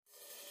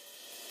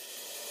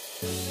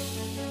The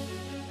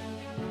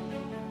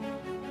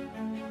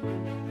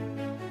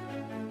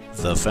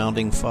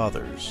Founding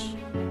Fathers,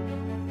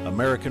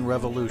 American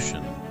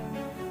Revolution,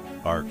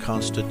 our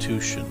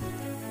Constitution,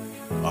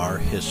 our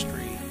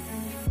history,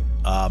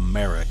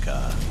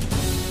 America.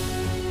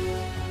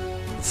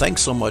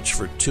 Thanks so much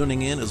for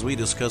tuning in as we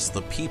discuss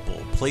the people,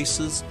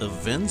 places,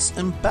 events,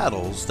 and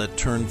battles that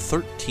turned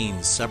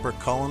 13 separate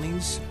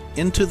colonies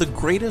into the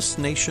greatest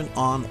nation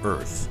on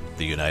earth,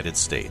 the United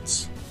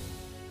States.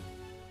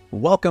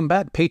 Welcome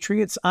back,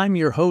 Patriots. I'm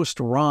your host,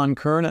 Ron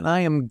Kern, and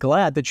I am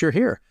glad that you're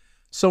here.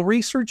 So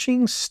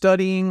researching,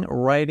 studying,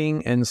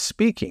 writing, and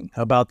speaking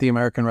about the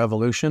American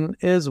Revolution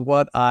is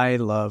what I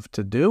love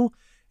to do,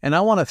 and I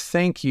want to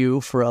thank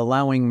you for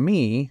allowing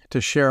me to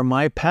share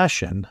my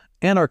passion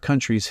and our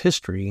country's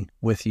history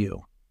with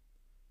you.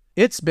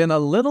 It's been a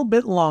little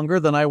bit longer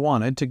than I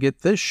wanted to get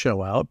this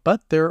show out,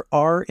 but there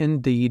are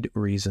indeed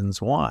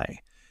reasons why.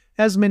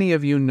 As many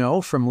of you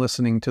know from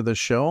listening to the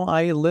show,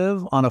 I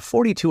live on a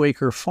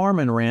 42-acre farm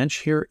and ranch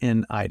here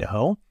in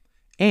Idaho,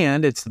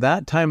 and it's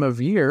that time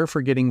of year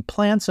for getting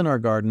plants in our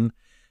garden,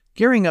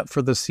 gearing up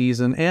for the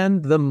season,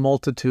 and the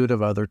multitude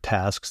of other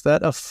tasks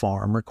that a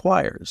farm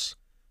requires.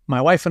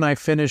 My wife and I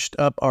finished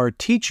up our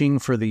teaching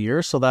for the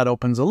year, so that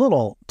opens a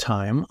little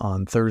time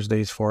on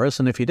Thursdays for us.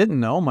 And if you didn't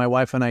know, my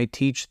wife and I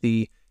teach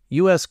the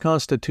U.S.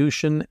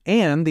 Constitution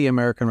and the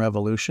American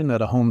Revolution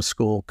at a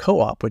homeschool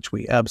co-op, which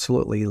we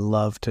absolutely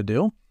love to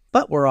do,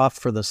 but we're off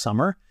for the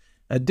summer.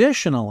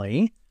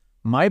 Additionally,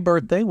 my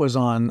birthday was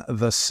on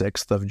the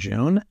 6th of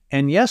June,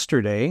 and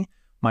yesterday,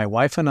 my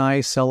wife and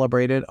I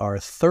celebrated our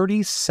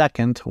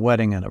 32nd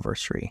wedding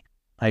anniversary.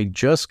 I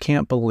just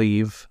can't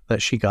believe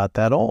that she got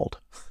that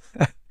old.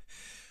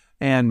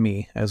 And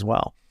me as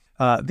well.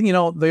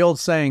 The old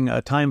saying,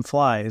 time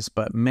flies,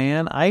 but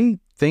man, I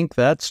think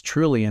that's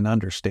truly an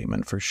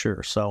understatement for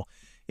sure. So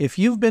if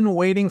you've been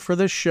waiting for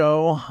this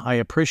show, I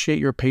appreciate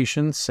your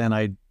patience, and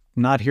I'm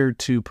not here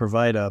to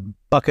provide a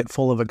bucket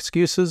full of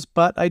excuses,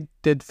 but I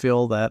did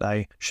feel that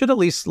I should at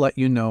least let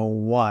you know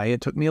why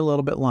it took me a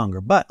little bit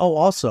longer. But,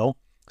 also,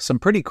 some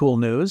pretty cool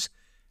news.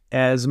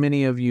 As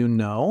many of you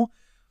know,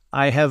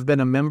 I have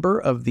been a member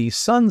of the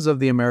Sons of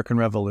the American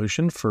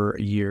Revolution for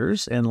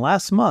years, and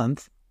last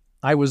month,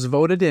 I was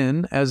voted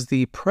in as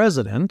the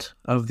president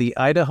of the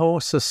Idaho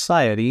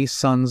Society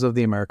Sons of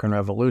the American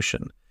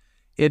Revolution.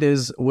 It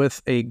is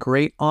with a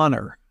great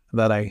honor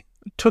that I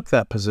took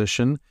that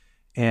position.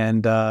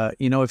 And,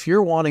 if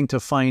you're wanting to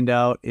find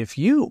out if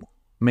you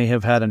may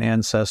have had an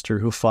ancestor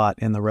who fought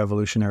in the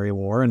Revolutionary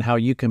War and how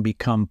you can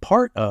become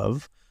part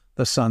of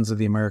the Sons of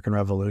the American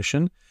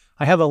Revolution,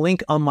 I have a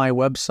link on my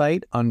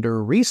website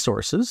under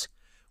Resources,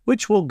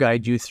 which will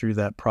guide you through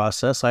that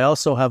process. I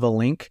also have a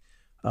link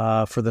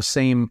for the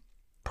same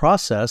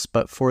process,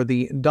 but for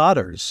the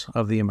Daughters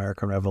of the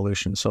American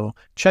Revolution. So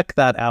check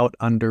that out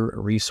under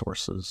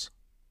Resources.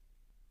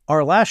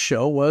 Our last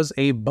show was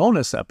a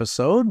bonus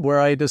episode where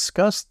I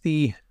discussed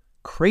the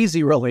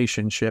crazy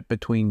relationship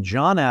between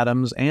John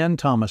Adams and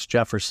Thomas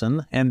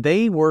Jefferson, and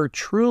they were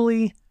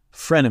truly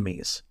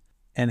frenemies.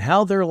 And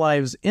how their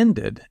lives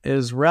ended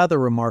is rather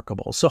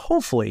remarkable. So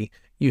hopefully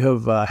you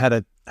have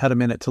had a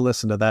minute to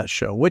listen to that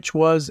show, which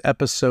was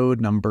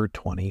episode number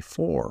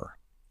 24.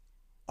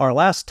 Our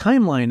last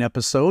timeline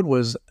episode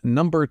was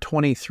number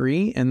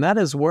 23, and that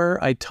is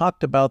where I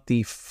talked about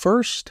the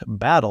first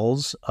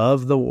battles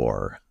of the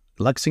war,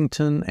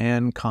 Lexington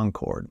and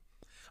Concord.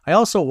 I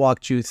also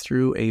walked you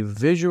through a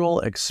visual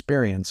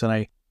experience, and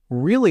I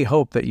really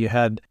hope that you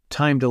had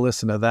time to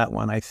listen to that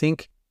one. I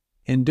think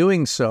in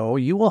doing so,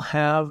 you will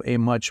have a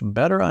much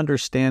better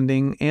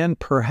understanding and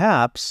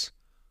perhaps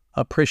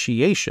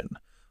appreciation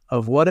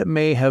of what it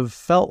may have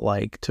felt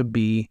like to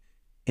be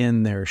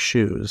in their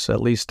shoes,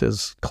 at least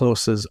as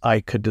close as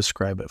I could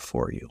describe it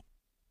for you.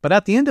 But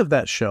at the end of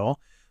that show,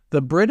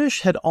 the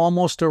British had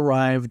almost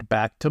arrived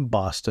back to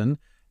Boston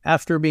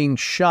after being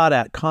shot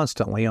at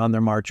constantly on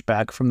their march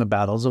back from the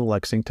battles of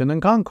Lexington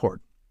and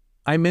Concord.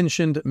 I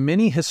mentioned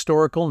many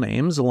historical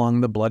names along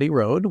the Bloody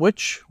Road,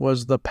 which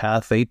was the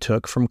path they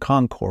took from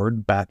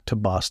Concord back to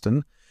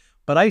Boston,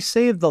 but I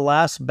saved the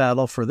last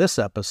battle for this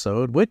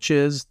episode, which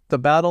is the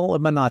Battle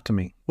of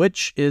Menotomy,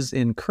 which is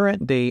in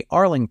current-day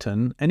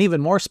Arlington, and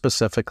even more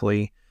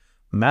specifically,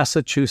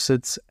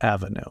 Massachusetts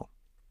Avenue.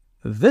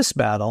 This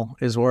battle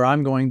is where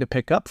I'm going to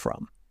pick up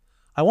from.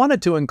 I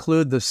wanted to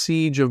include the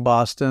Siege of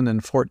Boston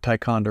and Fort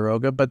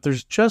Ticonderoga, but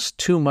there's just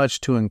too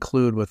much to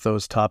include with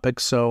those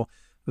topics, so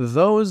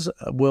those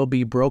will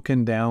be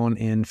broken down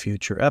in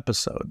future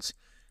episodes.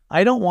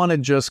 I don't want to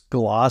just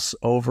gloss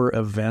over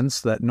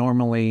events that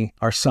normally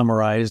are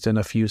summarized in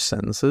a few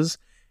sentences,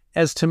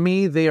 as to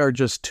me they are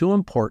just too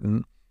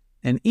important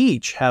and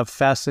each have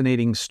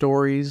fascinating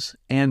stories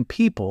and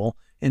people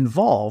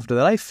involved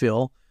that I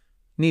feel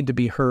need to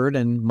be heard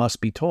and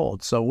must be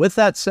told. So with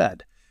that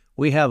said,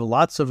 we have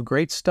lots of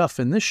great stuff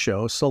in this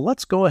show, so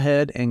let's go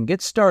ahead and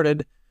get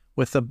started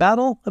with the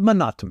Battle of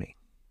Menotomy.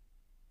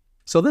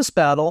 So this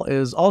battle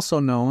is also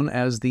known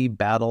as the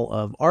Battle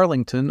of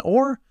Arlington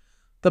or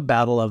the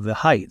Battle of the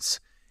Heights,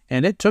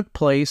 and it took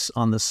place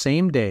on the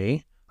same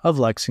day of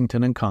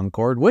Lexington and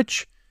Concord,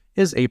 which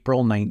is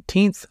April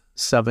 19th,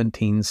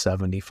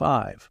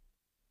 1775.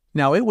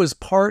 Now, it was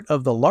part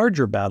of the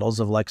larger battles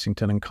of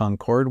Lexington and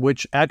Concord,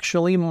 which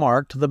actually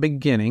marked the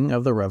beginning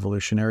of the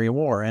Revolutionary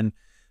War. And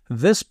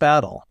this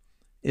battle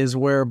is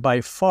where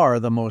by far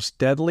the most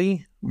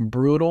deadly,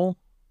 brutal,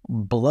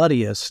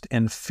 bloodiest,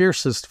 and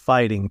fiercest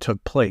fighting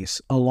took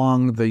place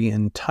along the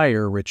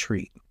entire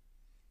retreat.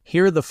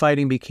 Here, the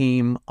fighting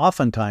became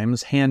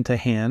oftentimes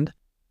hand-to-hand,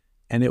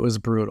 and it was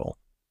brutal.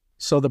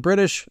 So the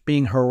British,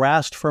 being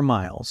harassed for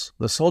miles,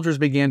 the soldiers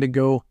began to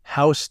go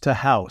house to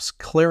house,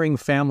 clearing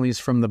families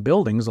from the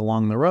buildings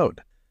along the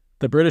road.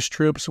 The British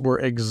troops were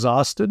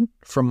exhausted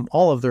from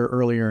all of their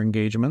earlier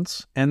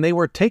engagements, and they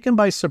were taken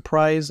by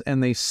surprise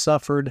and they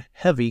suffered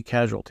heavy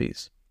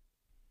casualties.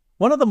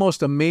 One of the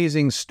most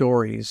amazing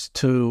stories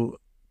to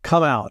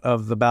come out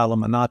of the Battle of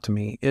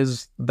Menotomy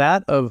is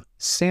that of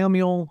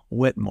Samuel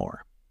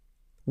Whitmore.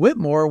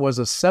 Whitmore was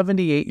a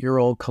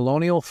 78-year-old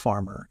colonial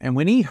farmer, and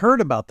when he heard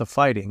about the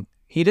fighting,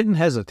 he didn't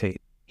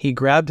hesitate. He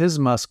grabbed his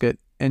musket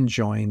and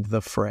joined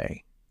the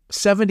fray.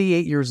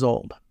 78 years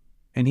old,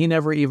 and he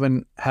never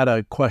even had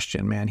a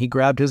question, man. He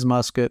grabbed his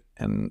musket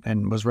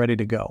and was ready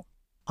to go.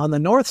 On the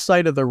north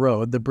side of the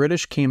road, the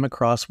British came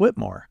across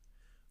Whitmore.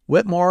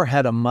 Whitmore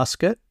had a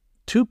musket,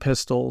 2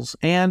 pistols,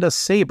 and a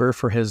saber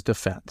for his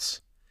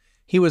defense.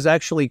 He was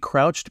actually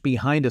crouched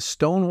behind a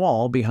stone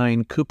wall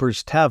behind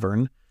Cooper's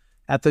Tavern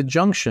at the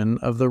junction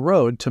of the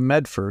road to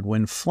Medford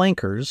when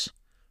flankers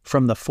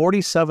from the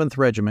 47th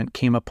Regiment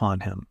came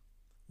upon him.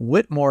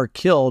 Whitmore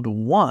killed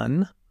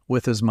one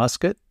with his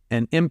musket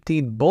and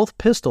emptied both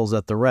pistols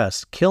at the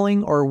rest,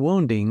 killing or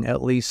wounding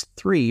at least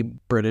 3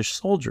 British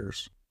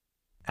soldiers.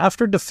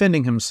 After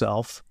defending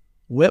himself,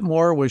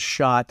 Whitmore was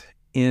shot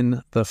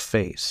in the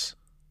face.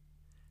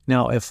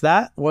 Now, if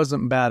that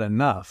wasn't bad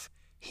enough,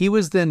 he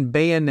was then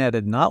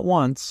bayoneted not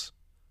once,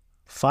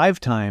 5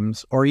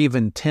 times, or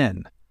even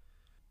 10.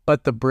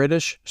 But the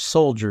British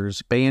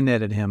soldiers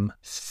bayoneted him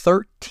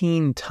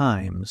 13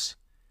 times,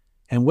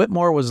 and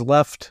Whitmore was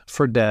left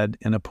for dead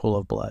in a pool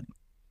of blood.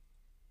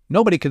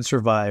 Nobody could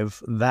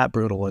survive that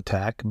brutal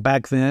attack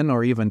back then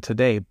or even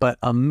today, but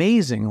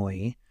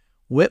amazingly,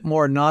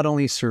 Whitmore not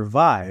only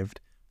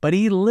survived, but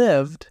he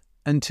lived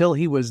until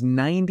he was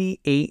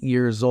 98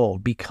 years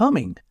old,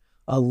 becoming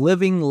a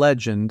living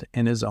legend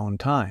in his own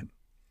time.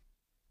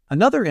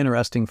 Another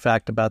interesting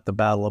fact about the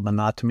Battle of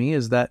Menotomy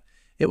is that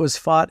it was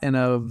fought in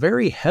a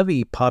very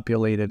heavy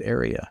populated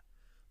area.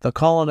 The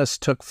colonists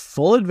took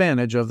full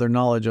advantage of their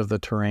knowledge of the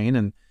terrain,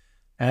 and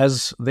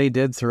as they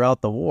did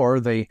throughout the war,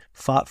 they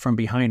fought from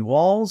behind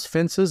walls,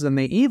 fences, and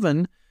they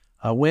even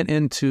went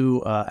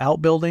into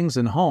outbuildings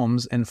and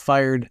homes and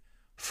fired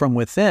from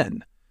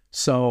within.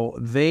 So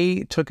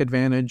they took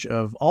advantage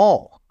of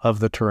all of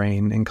the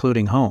terrain,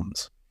 including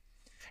homes.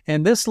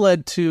 And this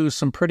led to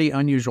some pretty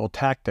unusual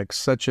tactics,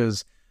 such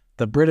as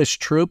the British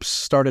troops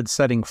started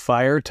setting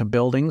fire to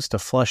buildings to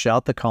flush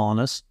out the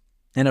colonists,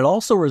 and it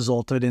also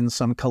resulted in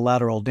some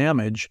collateral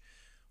damage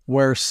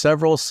where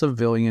several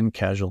civilian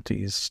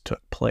casualties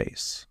took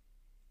place.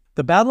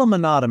 The Battle of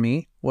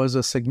Menotomy was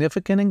a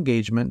significant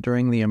engagement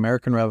during the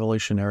American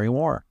Revolutionary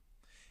War.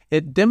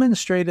 It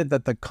demonstrated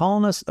that the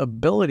colonists'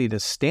 ability to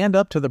stand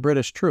up to the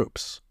British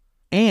troops,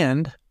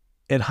 and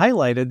it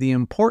highlighted the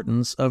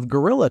importance of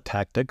guerrilla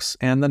tactics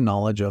and the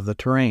knowledge of the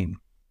terrain.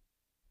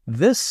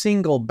 This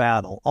single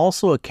battle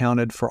also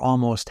accounted for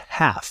almost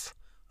half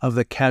of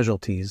the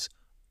casualties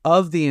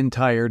of the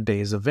entire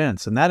day's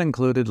events, and that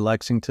included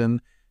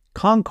Lexington,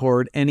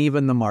 Concord, and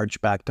even the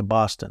march back to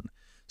Boston.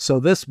 So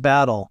this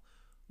battle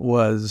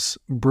was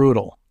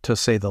brutal, to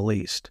say the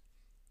least.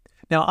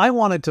 Now, I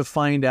wanted to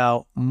find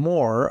out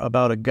more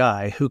about a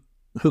guy who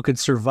could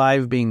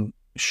survive being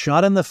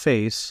shot in the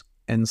face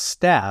and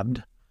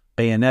stabbed,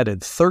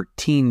 bayoneted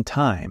 13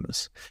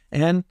 times.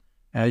 And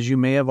as you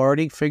may have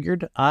already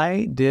figured,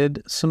 I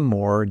did some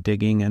more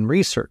digging and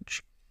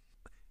research.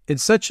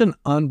 It's such an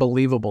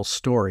unbelievable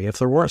story. If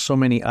there weren't so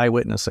many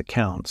eyewitness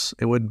accounts,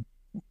 it would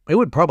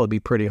probably be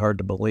pretty hard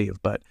to believe.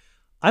 But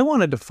I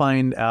wanted to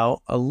find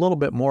out a little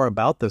bit more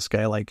about this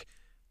guy. Like,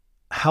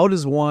 how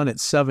does one at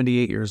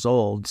 78 years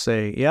old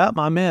say, yeah,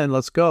 I'm in,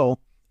 let's go?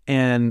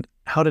 And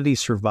how did he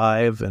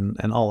survive and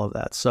all of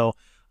that? So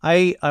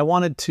I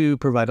wanted to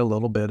provide a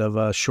little bit of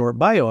a short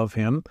bio of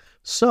him.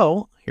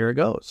 So here it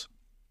goes.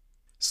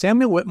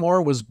 Samuel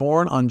Whitmore was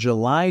born on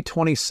July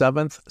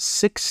 27th,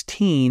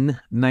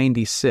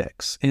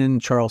 1696 in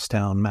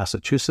Charlestown,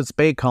 Massachusetts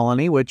Bay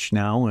Colony, which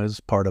now is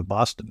part of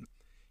Boston.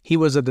 He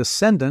was a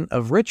descendant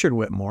of Richard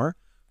Whitmore,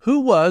 who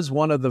was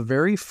one of the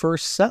very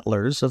first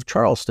settlers of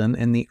Charleston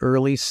in the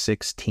early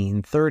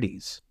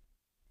 1630s.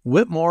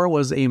 Whitmore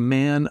was a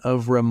man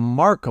of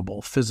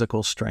remarkable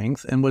physical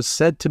strength and was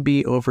said to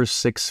be over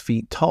 6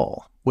 feet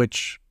tall,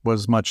 which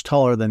was much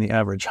taller than the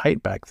average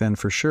height back then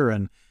for sure.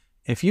 And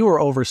if you were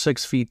over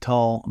 6 feet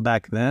tall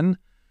back then,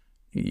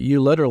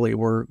 you literally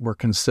were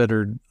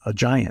considered a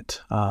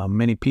giant.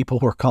 Many people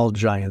were called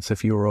giants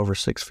if you were over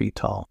 6 feet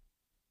tall.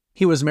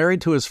 He was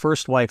married to his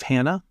first wife,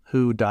 Hannah,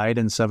 who died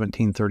in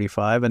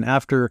 1735, and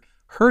after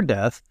her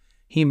death,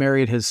 He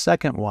married his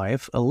second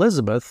wife,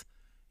 Elizabeth,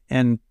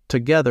 and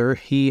together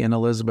he and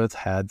Elizabeth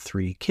had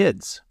 3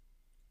 kids.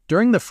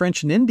 During the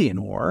French and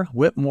Indian War,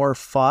 Whitmore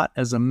fought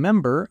as a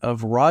member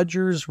of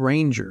Rogers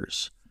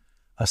Rangers,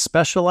 a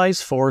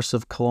specialized force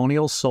of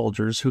colonial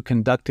soldiers who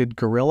conducted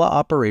guerrilla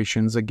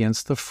operations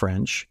against the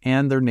French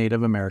and their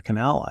Native American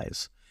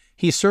allies.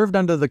 He served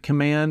under the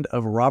command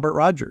of Robert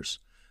Rogers,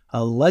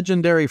 a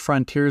legendary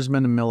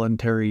frontiersman and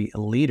military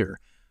leader.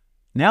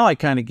 Now I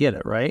kind of get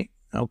it, right?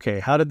 Okay,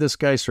 how did this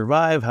guy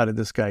survive? How did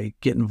this guy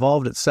get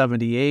involved at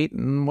 78?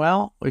 And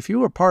well, if you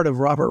were part of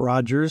Robert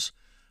Rogers,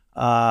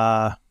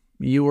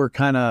 you were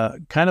kind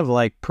of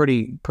like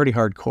pretty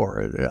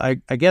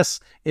hardcore. I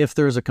guess if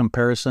there's a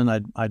comparison,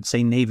 I'd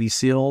say Navy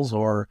SEALs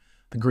or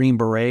the Green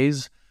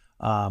Berets.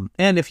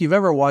 And if you've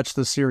ever watched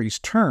the series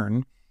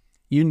Turn,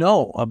 you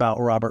know about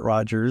Robert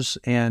Rogers,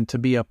 and to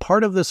be a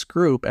part of this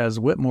group as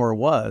Whitmore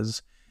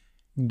was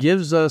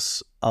gives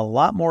us a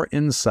lot more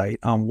insight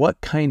on what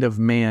kind of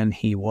man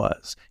he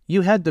was.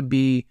 You had to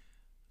be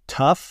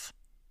tough,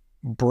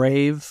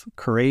 brave,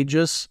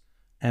 courageous,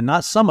 and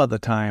not some of the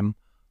time,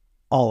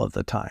 all of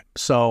the time.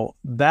 So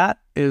that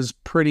is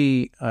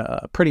pretty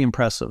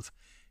impressive.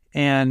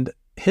 And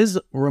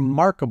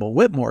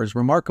Whitmore's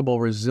remarkable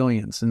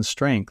resilience and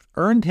strength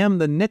earned him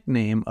the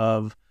nickname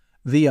of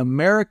the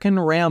American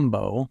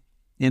Rambo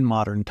in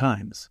modern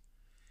times.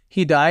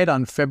 He died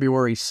on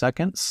February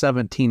 2nd,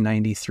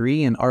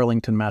 1793 in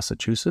Arlington,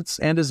 Massachusetts,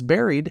 and is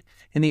buried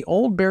in the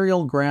Old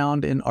Burial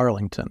Ground in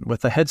Arlington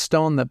with a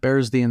headstone that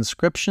bears the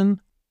inscription,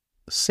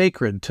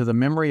 "Sacred to the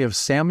memory of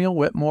Samuel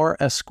Whitmore,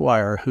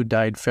 Esquire, who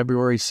died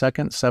February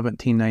 2nd,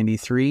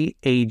 1793,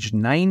 aged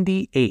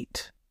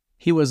 98.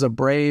 He was a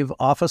brave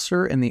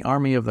officer in the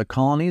Army of the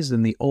Colonies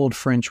in the Old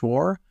French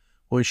War,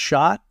 was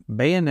shot,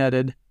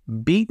 bayoneted,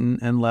 beaten,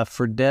 and left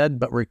for dead,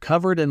 but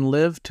recovered and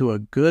lived to a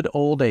good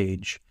old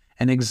age,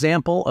 an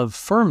example of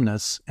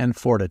firmness and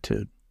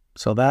fortitude."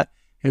 So that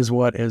is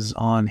what is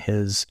on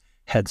his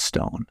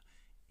headstone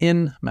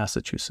in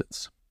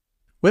Massachusetts.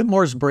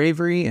 Whitmore's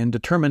bravery and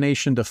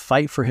determination to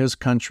fight for his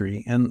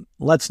country, and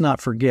let's not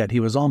forget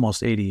he was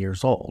almost 80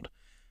 years old,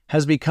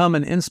 has become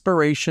an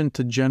inspiration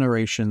to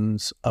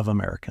generations of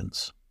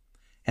Americans.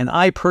 And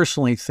I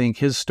personally think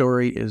his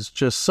story is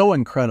just so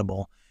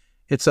incredible.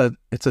 It's a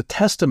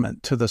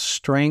testament to the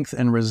strength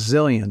and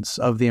resilience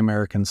of the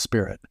American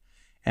spirit.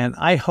 And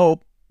I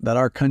hope that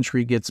our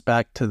country gets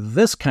back to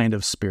this kind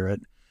of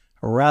spirit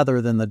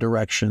rather than the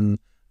direction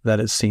that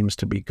it seems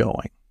to be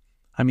going.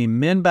 I mean,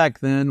 men back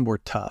then were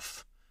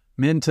tough.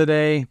 Men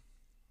today,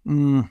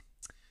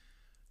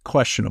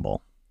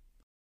 questionable.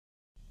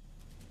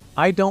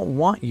 I don't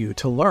want you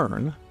to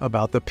learn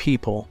about the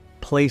people,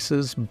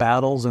 places,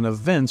 battles, and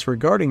events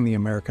regarding the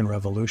American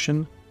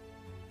Revolution.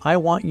 I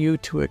want you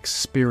to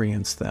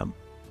experience them.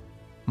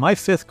 My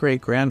 5th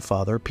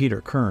great-grandfather,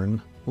 Peter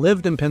Kern,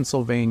 lived in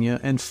Pennsylvania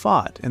and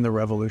fought in the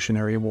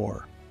Revolutionary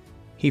War.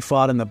 He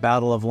fought in the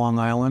Battle of Long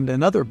Island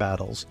and other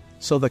battles,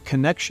 so the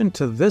connection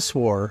to this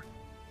war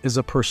is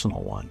a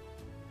personal one.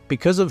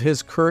 Because of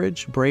his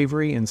courage,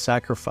 bravery, and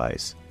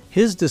sacrifice,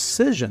 his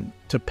decision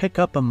to pick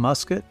up a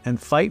musket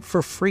and fight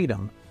for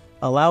freedom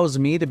allows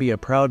me to be a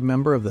proud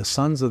member of the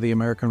Sons of the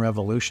American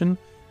Revolution,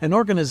 an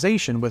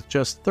organization with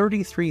just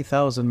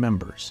 33,000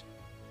 members.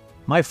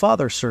 My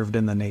father served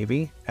in the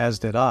Navy, as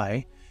did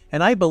I,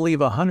 and I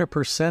believe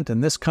 100%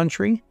 in this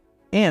country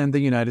and the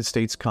United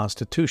States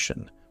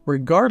Constitution,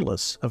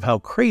 regardless of how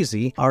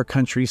crazy our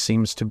country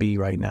seems to be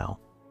right now.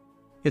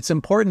 It's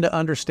important to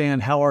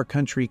understand how our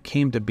country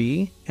came to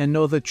be and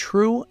know the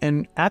true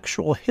and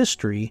actual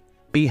history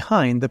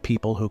behind the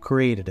people who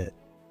created it.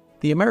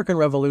 The American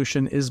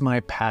Revolution is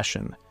my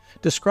passion,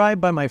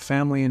 described by my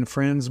family and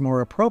friends more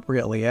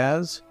appropriately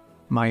as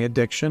my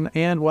addiction,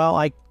 and while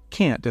I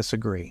can't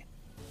disagree.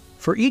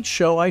 For each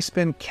show, I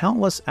spend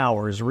countless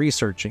hours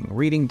researching,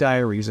 reading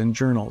diaries and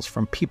journals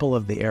from people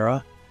of the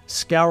era,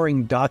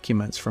 scouring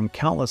documents from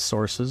countless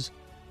sources,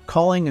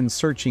 calling and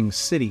searching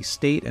city,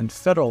 state, and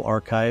federal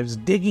archives,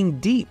 digging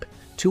deep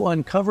to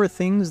uncover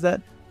things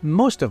that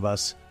most of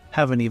us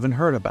haven't even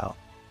heard about.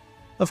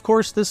 Of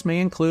course, this may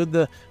include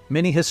the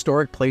many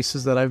historic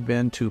places that I've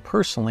been to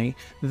personally.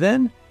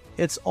 Then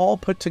it's all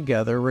put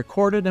together,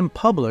 recorded, and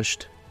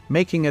published,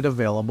 making it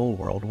available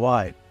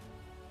worldwide.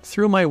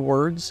 Through my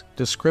words,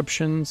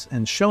 descriptions,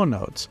 and show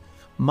notes,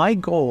 my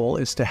goal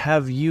is to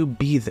have you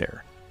be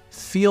there,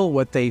 feel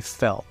what they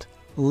felt,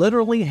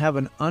 literally have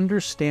an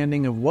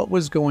understanding of what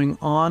was going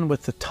on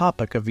with the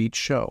topic of each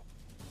show.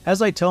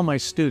 As I tell my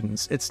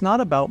students, it's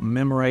not about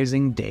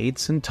memorizing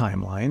dates and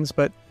timelines,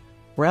 but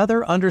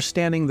rather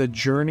understanding the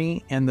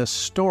journey and the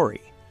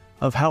story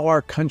of how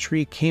our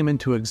country came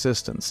into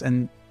existence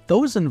and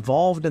those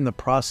involved in the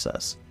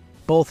process,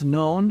 both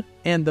known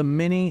and the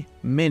many,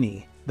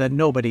 many that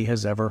nobody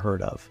has ever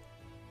heard of.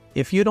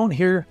 If you don't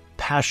hear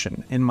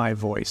passion in my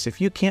voice,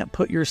 if you can't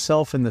put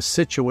yourself in the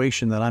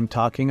situation that I'm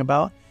talking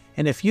about,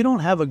 and if you don't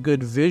have a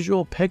good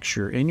visual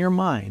picture in your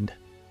mind,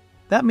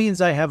 that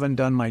means I haven't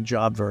done my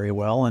job very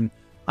well and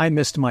I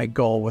missed my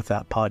goal with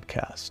that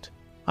podcast.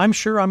 I'm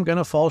sure I'm going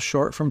to fall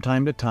short from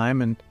time to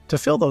time, and to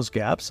fill those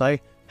gaps, I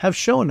have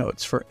show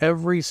notes for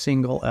every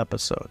single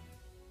episode.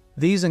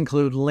 These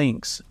include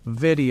links,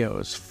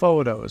 videos,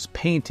 photos,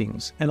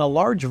 paintings, and a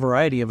large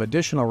variety of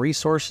additional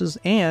resources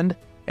and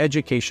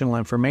educational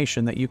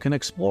information that you can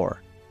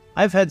explore.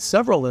 I've had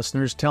several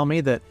listeners tell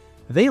me that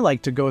they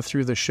like to go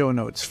through the show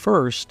notes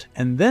first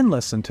and then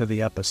listen to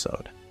the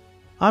episode.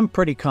 I'm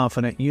pretty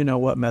confident you know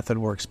what method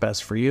works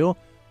best for you.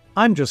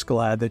 I'm just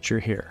glad that you're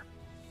here.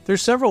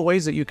 There's several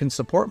ways that you can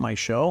support my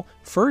show.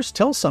 First,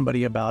 tell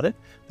somebody about it.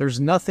 There's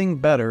nothing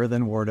better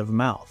than word of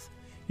mouth.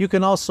 You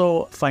can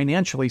also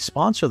financially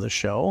sponsor the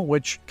show,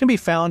 which can be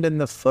found in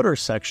the footer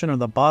section or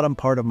the bottom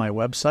part of my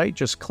website.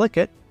 Just click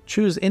it,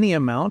 choose any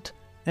amount,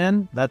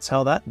 and that's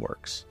how that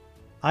works.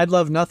 I'd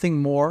love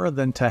nothing more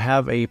than to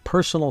have a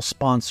personal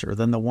sponsor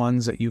than the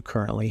ones that you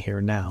currently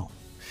hear now.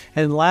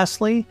 And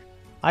lastly,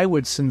 I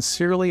would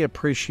sincerely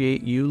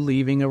appreciate you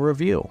leaving a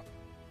review.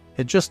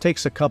 It just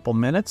takes a couple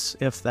minutes,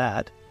 if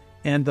that,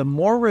 and the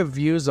more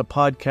reviews a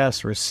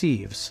podcast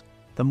receives,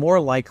 the more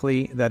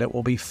likely that it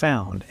will be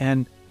found.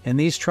 And in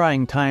these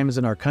trying times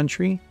in our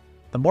country,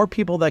 the more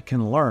people that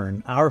can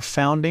learn our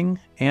founding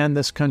and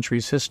this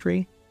country's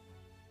history,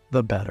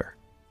 the better.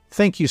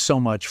 Thank you so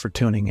much for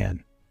tuning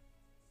in.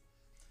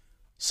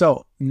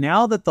 So,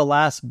 now that the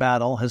last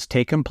battle has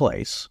taken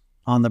place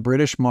on the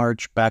British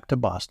March back to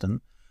Boston,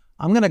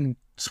 I'm going to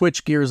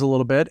switch gears a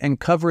little bit and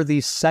cover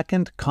the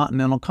Second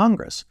Continental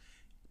Congress,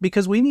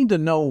 because we need to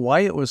know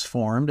why it was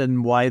formed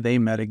and why they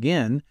met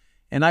again,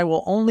 and I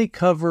will only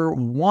cover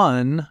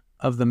one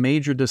of the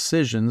major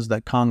decisions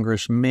that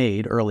Congress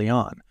made early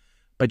on.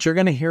 But you're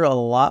going to hear a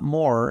lot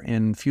more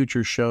in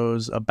future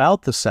shows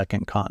about the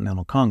Second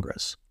Continental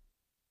Congress.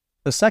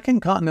 The Second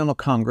Continental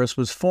Congress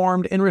was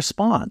formed in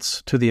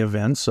response to the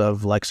events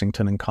of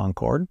Lexington and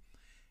Concord,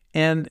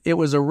 and it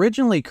was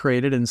originally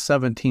created in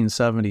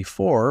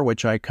 1774,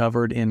 which I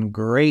covered in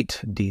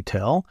great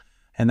detail,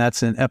 and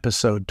that's in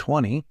episode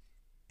 20,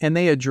 and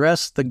they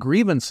addressed the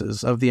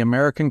grievances of the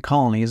American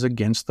colonies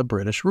against the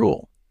British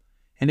rule.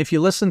 And if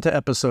you listen to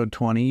episode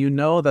 20, you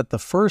know that the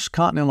First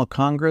Continental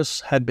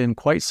Congress had been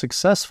quite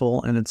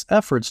successful in its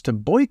efforts to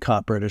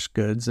boycott British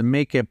goods and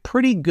make a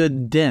pretty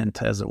good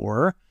dent, as it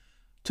were,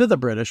 to the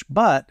British,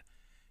 but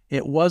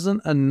it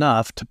wasn't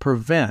enough to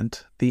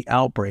prevent the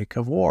outbreak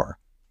of war.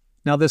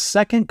 Now, this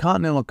Second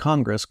Continental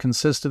Congress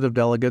consisted of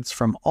delegates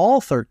from all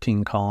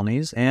 13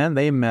 colonies, and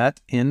they met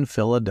in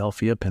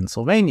Philadelphia,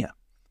 Pennsylvania.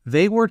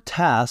 They were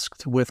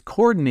tasked with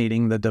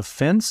coordinating the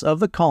defense of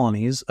the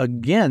colonies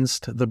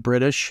against the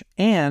British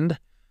and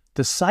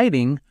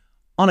deciding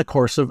on a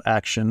course of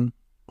action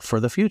for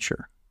the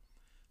future.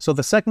 So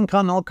the Second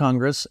Continental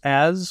Congress,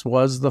 as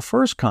was the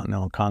First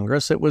Continental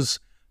Congress, it was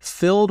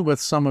filled with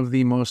some of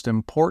the most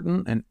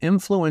important and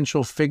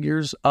influential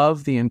figures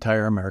of the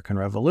entire American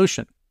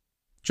Revolution.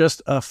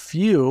 Just a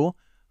few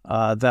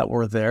that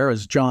were there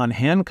is John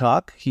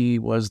Hancock. He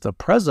was the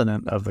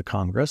president of the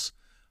Congress.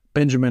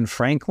 Benjamin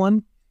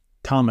Franklin,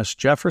 Thomas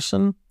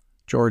Jefferson,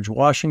 George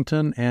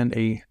Washington, and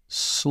a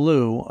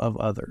slew of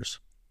others.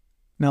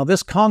 Now,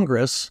 this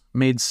Congress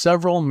made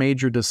several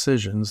major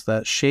decisions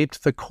that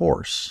shaped the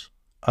course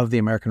of the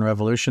American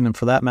Revolution, and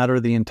for that matter,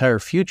 the entire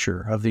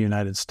future of the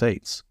United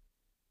States.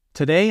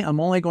 Today, I'm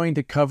only going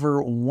to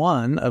cover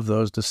one of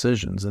those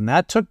decisions, and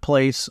that took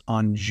place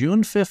on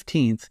June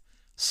 15th,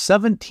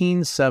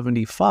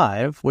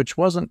 1775, which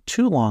wasn't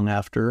too long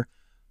after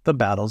the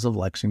battles of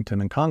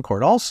Lexington and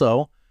Concord.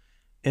 Also,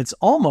 it's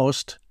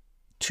almost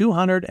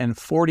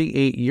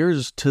 248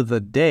 years to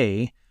the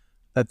day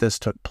that this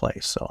took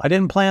place. So I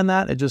didn't plan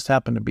that. It just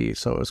happened to be,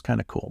 so it was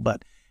kind of cool.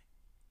 But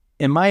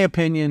in my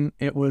opinion,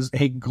 it was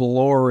a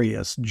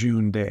glorious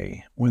June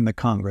day when the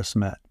Congress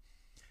met,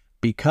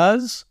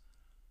 because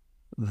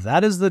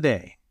that is the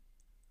day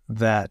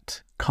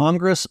that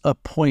Congress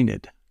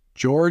appointed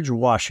George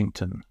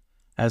Washington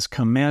as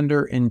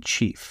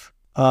Commander-in-Chief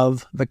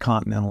of the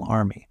Continental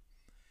Army.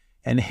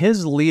 And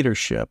his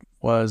leadership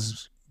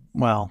was,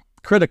 well,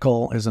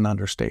 critical is an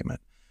understatement,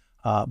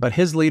 but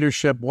his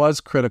leadership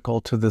was critical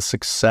to the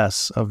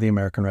success of the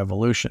American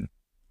Revolution.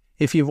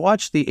 If you've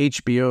watched the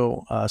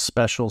HBO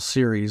special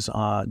series,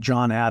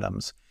 John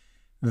Adams,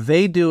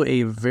 they do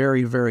a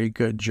very, very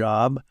good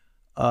job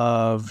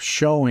of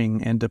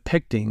showing and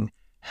depicting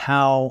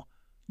how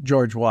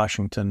George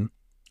Washington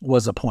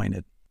was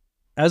appointed.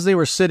 As they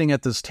were sitting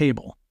at this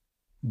table,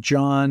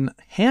 John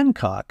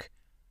Hancock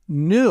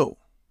knew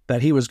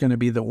that he was going to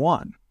be the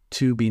one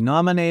to be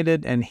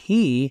nominated, and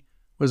he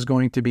was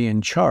going to be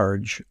in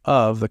charge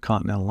of the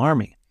Continental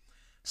Army.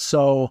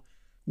 So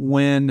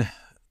when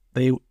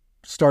they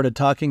started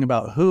talking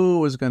about who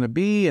was going to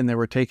be, and they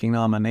were taking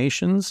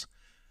nominations,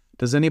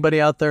 does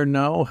anybody out there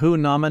know who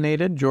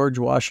nominated George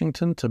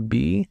Washington to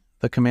be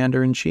the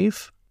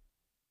Commander-in-Chief?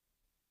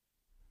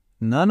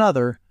 None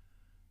other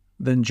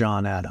than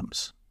John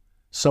Adams.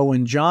 So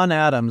when John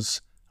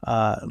Adams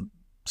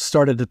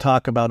started to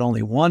talk about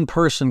only one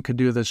person could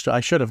do this,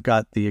 I should have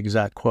got the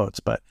exact quotes,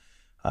 but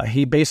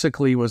he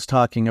basically was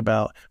talking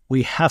about,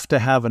 we have to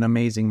have an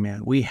amazing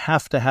man. We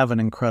have to have an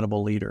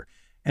incredible leader.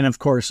 And of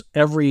course,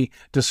 every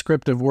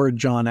descriptive word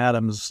John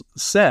Adams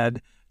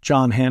said,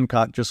 John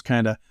Hancock just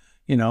kind of,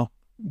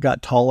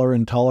 got taller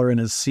and taller in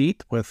his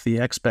seat with the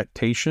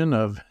expectation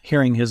of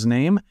hearing his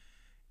name.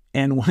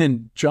 And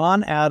when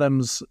John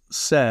Adams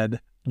said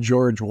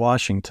George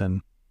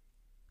Washington,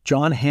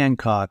 John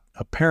Hancock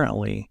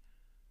apparently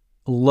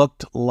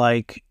looked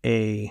like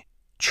a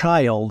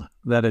child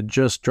that had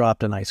just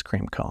dropped an ice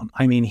cream cone.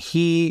 I mean,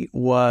 he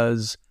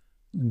was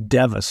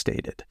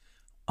devastated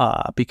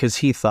because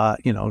he thought,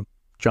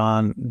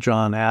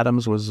 John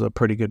Adams was a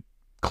pretty good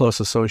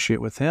close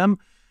associate with him.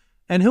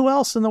 And who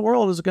else in the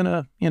world is going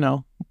to,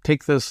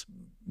 take this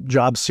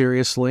job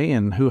seriously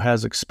and who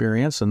has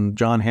experience? And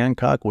John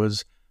Hancock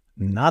was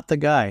not the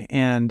guy.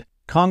 And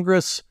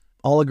Congress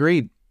all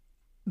agreed,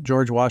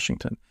 George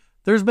Washington.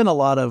 There's been a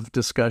lot of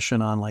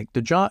discussion on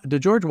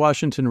did George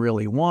Washington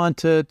really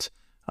want it?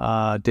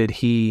 Did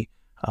he,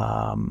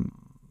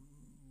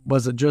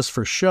 was it just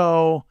for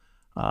show?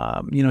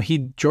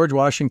 George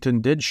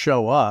Washington did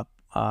show up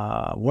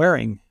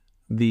wearing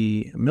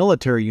the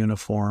military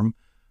uniform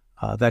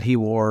that he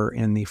wore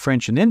in the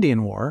French and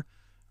Indian War.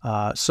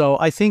 So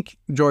I think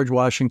George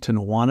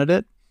Washington wanted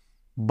it,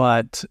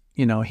 but,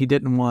 he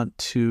didn't want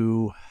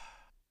to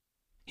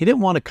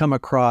come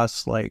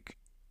across like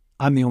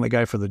I'm the only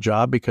guy for the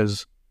job,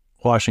 because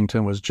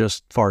Washington was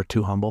just far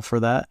too humble for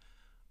that.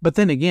 But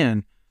then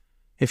again,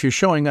 if you're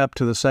showing up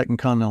to the Second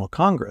Continental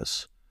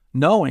Congress,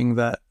 knowing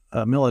that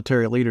a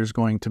military leader is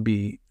going to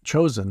be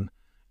chosen,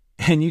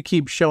 and you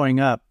keep showing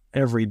up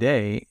every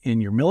day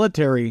in your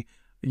military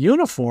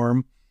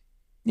uniform,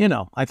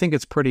 I think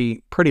it's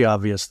pretty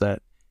obvious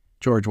that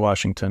George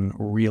Washington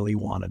really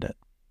wanted it.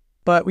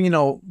 But,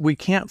 we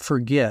can't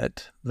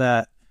forget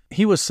that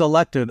he was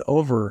selected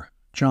over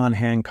John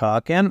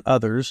Hancock and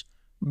others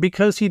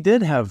because he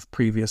did have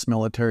previous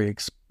military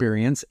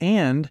experience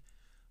and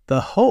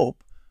the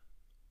hope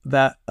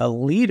that a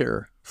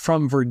leader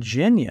from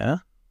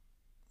Virginia,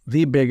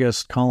 the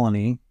biggest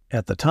colony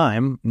at the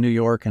time, New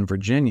York and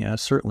Virginia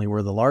certainly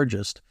were the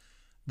largest,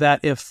 that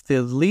if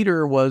the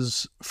leader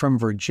was from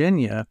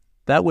Virginia,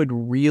 that would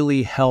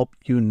really help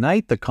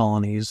unite the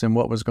colonies in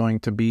what was going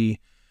to be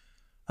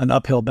an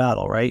uphill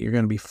battle, right? You're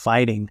going to be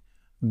fighting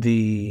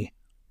the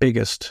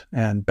biggest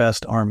and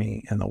best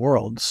army in the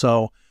world.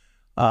 So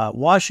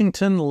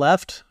Washington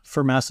left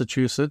for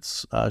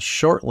Massachusetts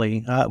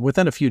shortly,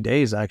 within a few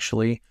days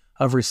actually,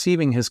 of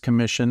receiving his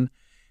commission,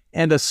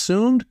 and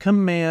assumed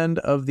command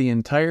of the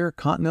entire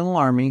Continental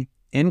Army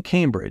in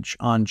Cambridge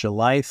on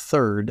July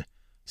 3rd,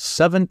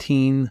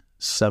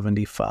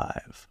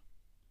 1775.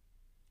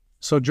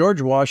 So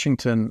George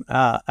Washington,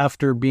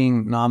 after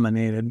being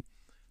nominated,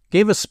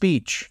 gave a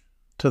speech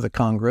to the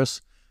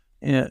Congress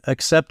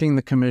accepting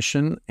the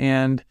commission,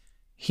 and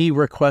he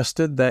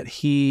requested that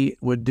he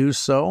would do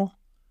so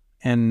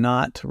and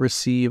not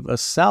receive a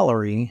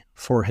salary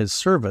for his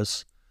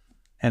service,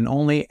 and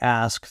only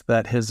asked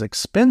that his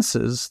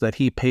expenses that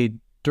he paid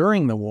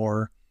during the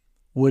war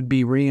would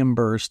be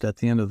reimbursed at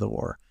the end of the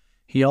war.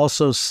 He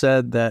also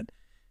said that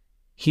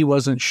he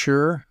wasn't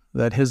sure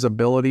that his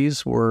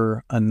abilities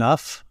were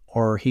enough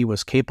or he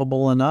was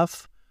capable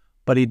enough,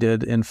 but he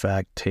did, in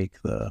fact,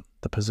 take the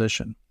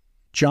position.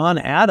 John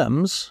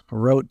Adams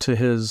wrote to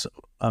his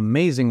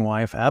amazing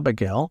wife,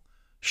 Abigail,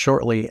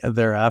 shortly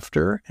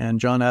thereafter, and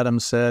John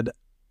Adams said,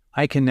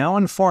 "I can now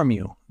inform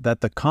you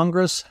that the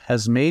Congress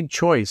has made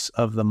choice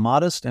of the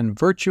modest and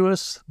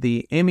virtuous,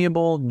 the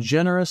amiable,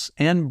 generous,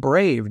 and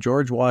brave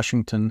George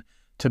Washington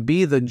to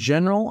be the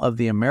general of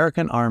the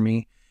American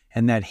army,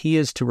 and that he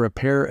is to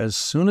repair as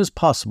soon as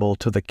possible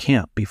to the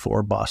camp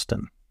before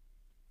Boston."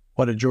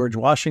 What did George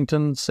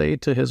Washington say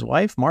to his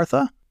wife,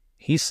 Martha?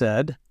 He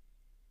said,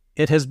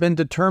 "It has been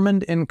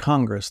determined in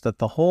Congress that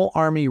the whole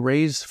army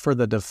raised for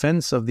the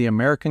defense of the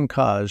American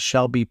cause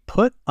shall be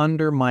put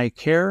under my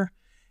care,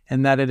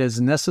 and that it is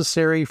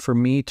necessary for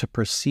me to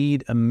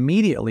proceed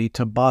immediately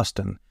to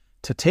Boston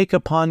to take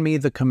upon me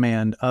the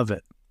command of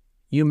it.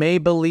 You may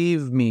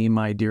believe me,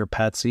 my dear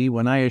Patsy,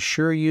 when I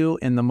assure you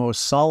in the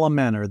most solemn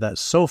manner that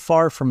so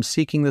far from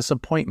seeking this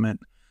appointment,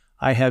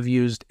 I have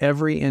used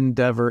every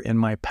endeavor in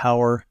my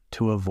power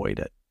to avoid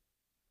it."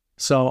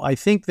 So I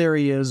think there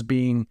he is,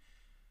 being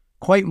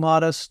quite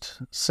modest,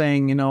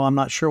 saying, I'm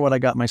not sure what I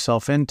got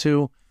myself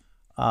into.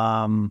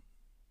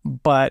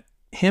 But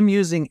him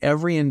using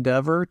every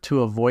endeavor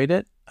to avoid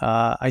it,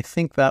 I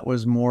think that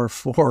was more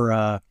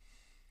for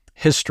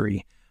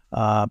history,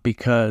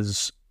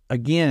 because,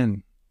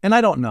 again, and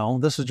I don't know,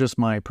 this is just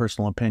my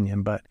personal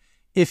opinion, but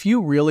if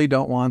you really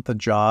don't want the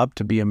job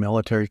to be a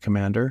military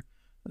commander,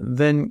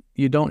 then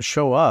you don't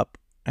show up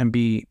and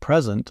be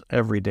present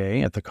every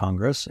day at the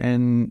Congress,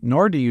 and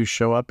nor do you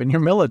show up in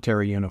your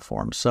military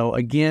uniform. So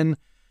again,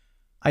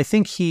 I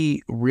think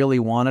he really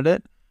wanted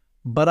it,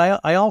 but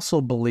I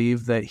also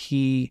believe that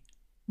he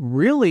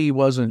really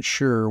wasn't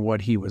sure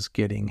what he was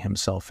getting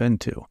himself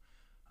into.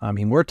 I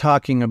mean, we're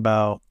talking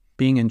about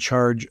being in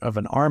charge of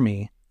an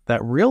army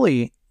that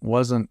really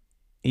wasn't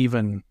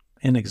even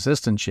in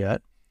existence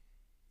yet.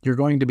 You're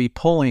going to be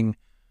pulling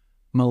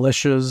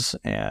militias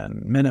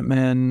and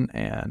Minutemen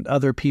and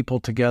other people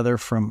together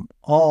from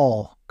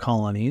all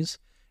colonies.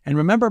 And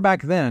remember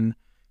back then,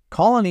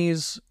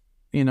 colonies,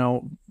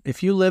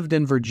 if you lived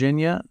in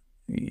Virginia,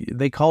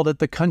 they called it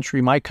the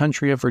country, my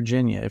country of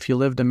Virginia. If you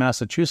lived in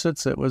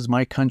Massachusetts, it was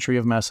my country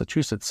of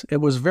Massachusetts. It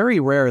was very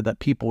rare that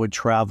people would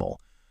travel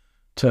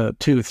to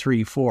 2,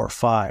 3, 4,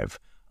 5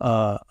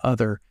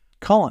 other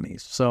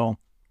colonies. So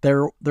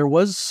there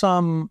was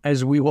some,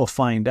 as we will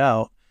find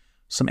out,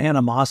 some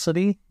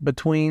animosity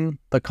between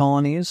the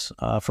colonies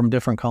from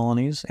different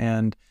colonies.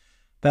 And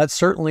that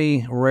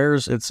certainly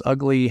rears its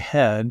ugly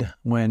head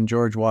when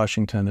George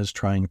Washington is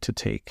trying to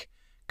take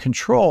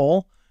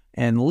control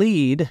and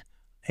lead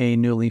a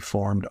newly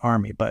formed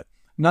army. But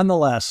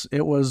nonetheless,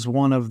 it was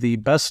one of the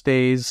best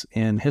days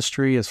in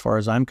history as far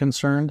as I'm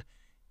concerned.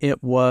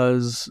 It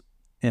was,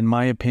 in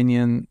my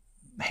opinion,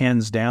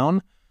 hands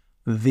down,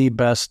 the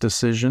best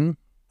decision,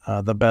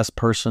 the best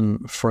person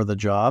for the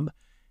job.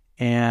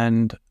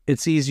 And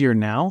it's easier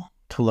now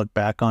to look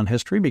back on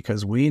history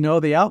because we know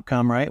the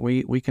outcome, right?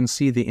 We can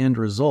see the end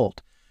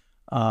result.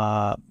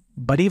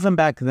 But even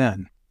back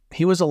then,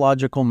 he was a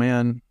logical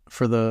man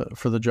for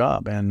the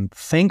job. And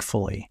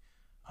thankfully,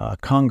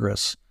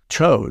 Congress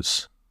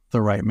chose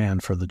the right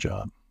man for the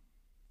job.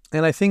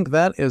 And I think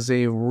that is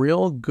a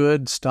real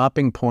good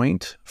stopping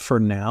point for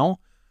now.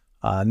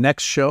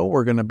 Next show,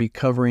 we're going to be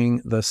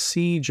covering the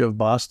Siege of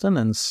Boston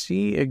and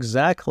see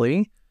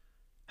exactly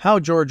how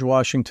George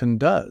Washington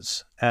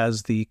does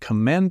as the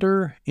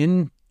commander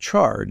in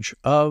charge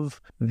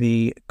of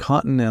the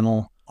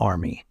Continental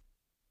Army.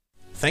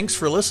 Thanks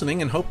for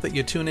listening and hope that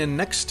you tune in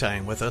next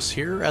time with us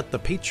here at the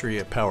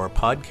Patriot Power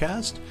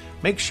Podcast.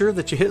 Make sure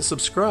that you hit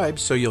subscribe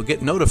so you'll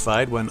get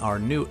notified when our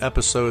new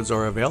episodes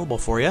are available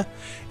for you.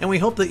 And we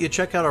hope that you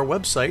check out our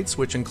websites,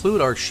 which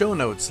include our show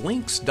notes,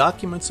 links,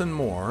 documents, and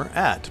more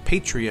at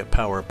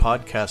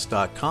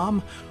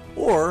patriotpowerpodcast.com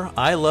or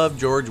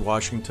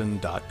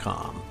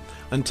ilovegeorgewashington.com.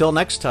 Until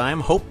next time,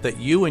 hope that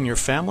you and your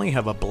family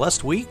have a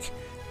blessed week.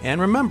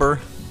 And remember,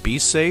 be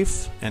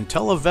safe and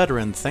tell a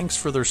veteran thanks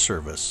for their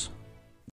service.